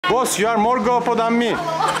Boss, you are more gopo than me.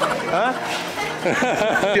 Huh?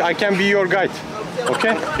 I can be your guide.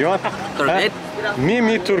 Okay? You want? Tour guide?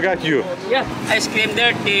 Me tour guide you. Yeah. Ice cream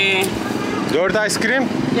dirty. Dirt ice cream?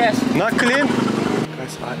 Yes. Not clean?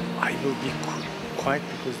 Guys, I will be quiet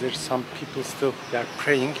because there's some people still, they are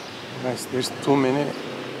praying. Guys, there's too many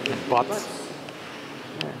butts.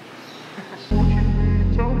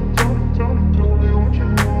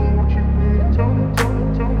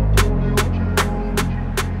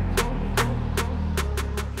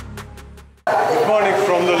 Good morning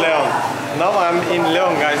from the Leon. Now I'm in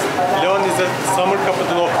Leon, guys. Leon is the summer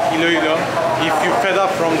capital of Iloilo. If you fed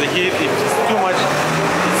up from the heat, if it's too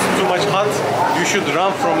much hot, you should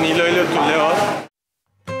run from Iloilo to Leon.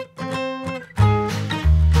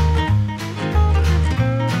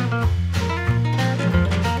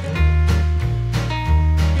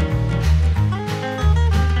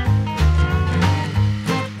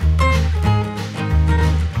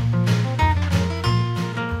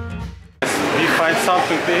 Find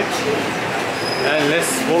something to eat and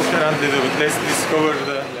let's walk around a little bit. Let's discover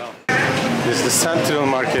the. This is the Central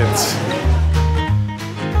Market.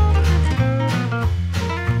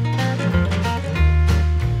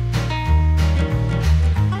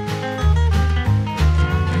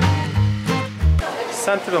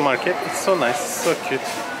 Central Market. It's so nice, so cute.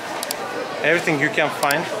 Everything you can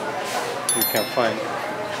find. You can find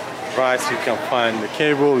rice. You can find the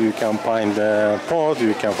cable. You can find the pot.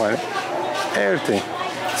 You can find everything.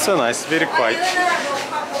 So nice, very quiet.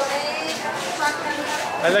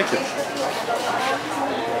 I like it.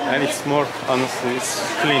 And it's more, honestly, it's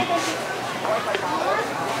clean.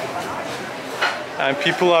 And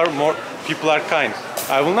people are kind.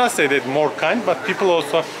 I will not say that more kind, but people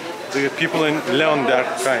also, the people in Leon, they are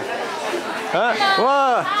kind. Huh?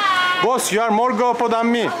 Whoa. Boss, you are more gopo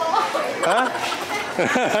than me. Huh?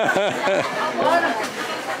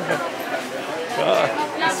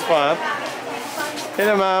 It's fun.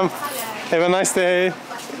 Hello, ma'am. Have a nice day.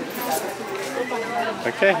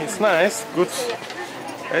 Okay, it's nice, good.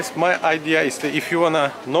 That's my idea is that if you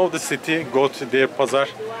wanna know the city, go to their bazaar,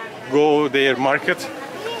 go their market,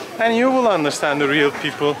 and you will understand the real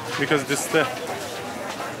people because this the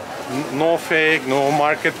no fake, no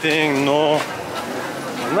marketing, no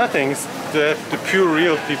nothing. It's the pure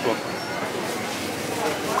real people.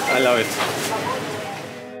 I love it.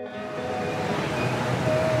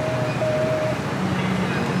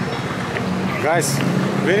 Guys,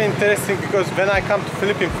 very interesting because when I come to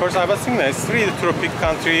Philippines first I was thinking that it's really tropic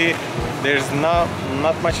country, there's not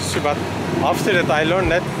much issue, but after that I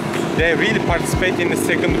learned that they really participate in the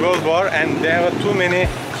Second World War and they have too many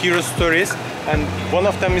hero stories, and one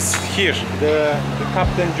of them is here, the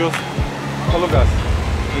Captain Calugas.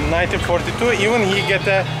 In 1942, even he get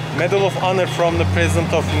a Medal of Honor from the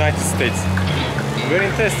President of the United States. Very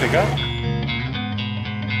interesting, huh?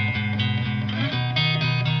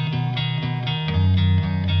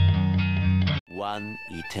 One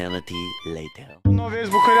eternity later. No, where's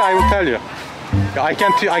Bukhari? I will tell you.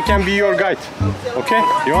 I can be your guide. Okay?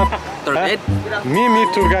 You want? Tour guide? Me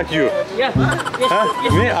tour guide you. Yeah. Yes. Huh?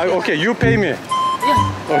 Yes. Me? Okay, you pay me.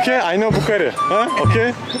 Yeah. Okay? I know Bukhari. Huh?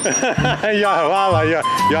 Okay? Yeah, wow, yeah.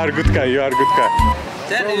 You are good guy. You are good guy.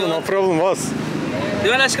 No problem, boss. Do you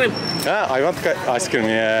want ice cream? Yeah, I want ice cream.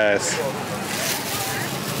 Yes.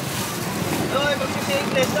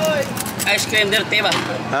 Ice cream dirty ba?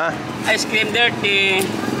 Huh? Ice cream dirty.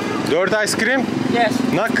 Dirt ice cream? Yes.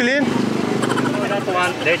 Not clean? I don't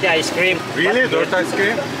want dirty ice cream. Really? Dirt ice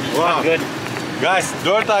cream? Wow. Good. Guys,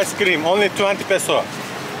 dirt ice cream, only 20 peso.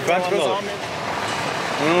 20 peso.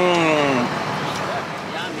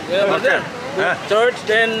 Okay. Church,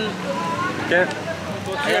 then. Okay.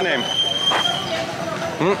 What's your name?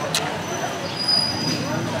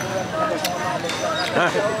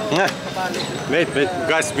 Wait,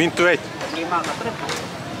 guys, we need to wait.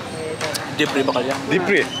 Dipri bakal ya?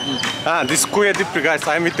 Dipri. This Kuya Dipri, guys.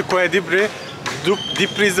 I'm with the Kuya Dipri.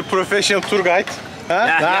 Dipri is the professional tour guide.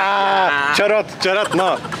 Yeah. Charot,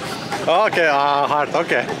 no. Okay, hard,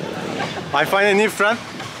 okay. I find a new friend.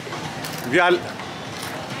 We are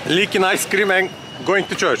leaking ice cream and going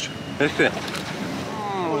to church. Let's see.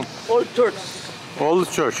 Old church.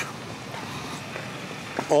 Oldest church.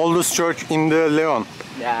 Oldest church in the Leon.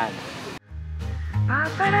 Yeah.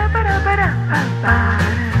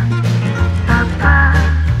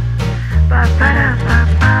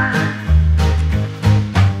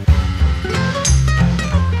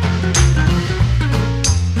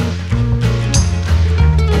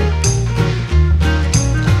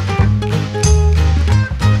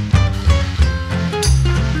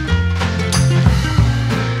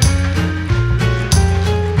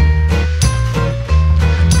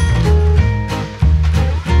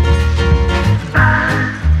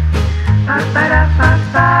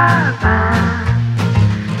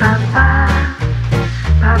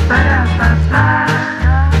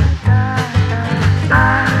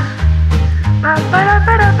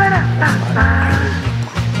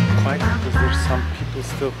 Quite because there's some people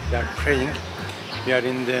still they are praying. We are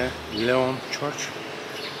in the Leon Church.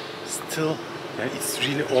 Still, yeah, it's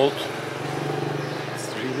really old. It's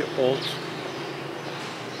really old.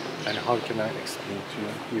 And how can I explain to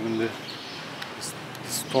you? Even the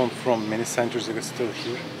stone from many centuries ago is still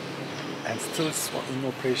here, and still it's in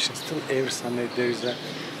operation. Still every Sunday there is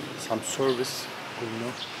some service going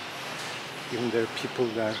on. Even there are people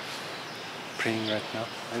that are praying right now.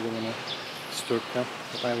 I don't want to disturb them,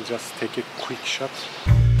 but I will just take a quick shot.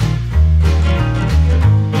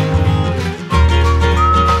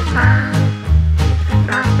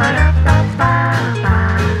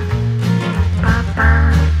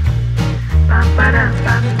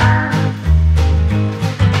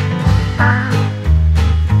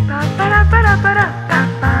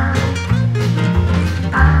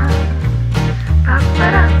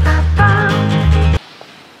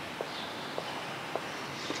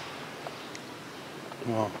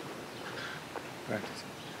 Wow. Right.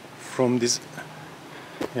 From this,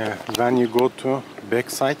 yeah, when you go to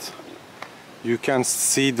backside, you can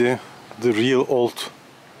see the real old.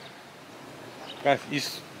 Guys,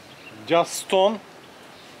 it's just stone.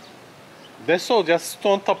 That's all, just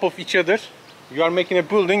stone top of each other. You are making a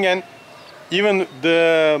building, and even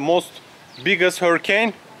the most biggest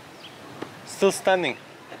hurricane still standing.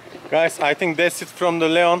 Guys, I think that's it from the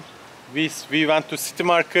Leon. We went to City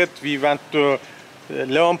Market, we went to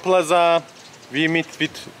Leon Plaza, we meet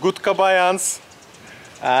with good Kabayans,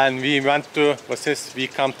 and we went to, we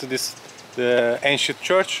come to the ancient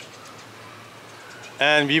church,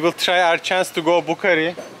 and we will try our chance to go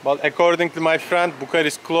Bukhari, but according to my friend, Bukhari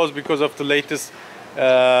is closed because of the latest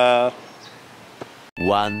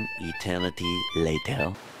One eternity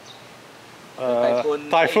later.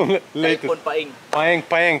 typhoon later. Typhoon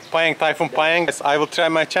Paing. Typhoon Paing. Yes, I will try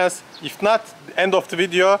my chance. If not, end of the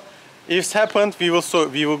video. If it's happened, we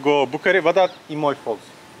will go Bukhari. What are Imoy Falls?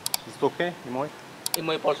 Is it okay, Imoy?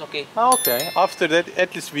 Imoy Falls, okay. Okay. After that,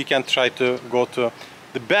 at least we can try to go to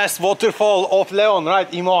the best waterfall of Leon,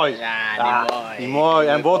 right? Imoy. Yeah,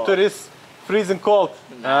 Imoy. And water is freezing cold.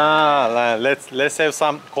 Let's have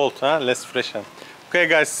some cold, huh? Let's freshen. Okay,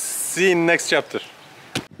 guys. See you in next chapter.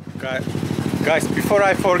 Guys, before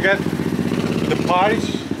I forget, the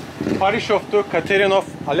parish of the Catherine of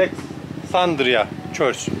Alexandria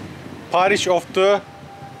Church. Parish of the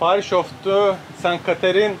Saint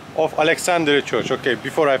Catherine of Alexandria Church. Okay,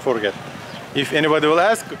 before I forget. If anybody will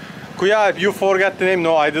ask, Kuya, you forgot the name?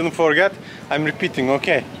 No, I didn't forget. I'm repeating,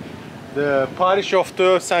 okay. The parish of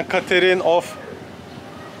the Saint Catherine of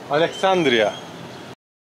Alexandria.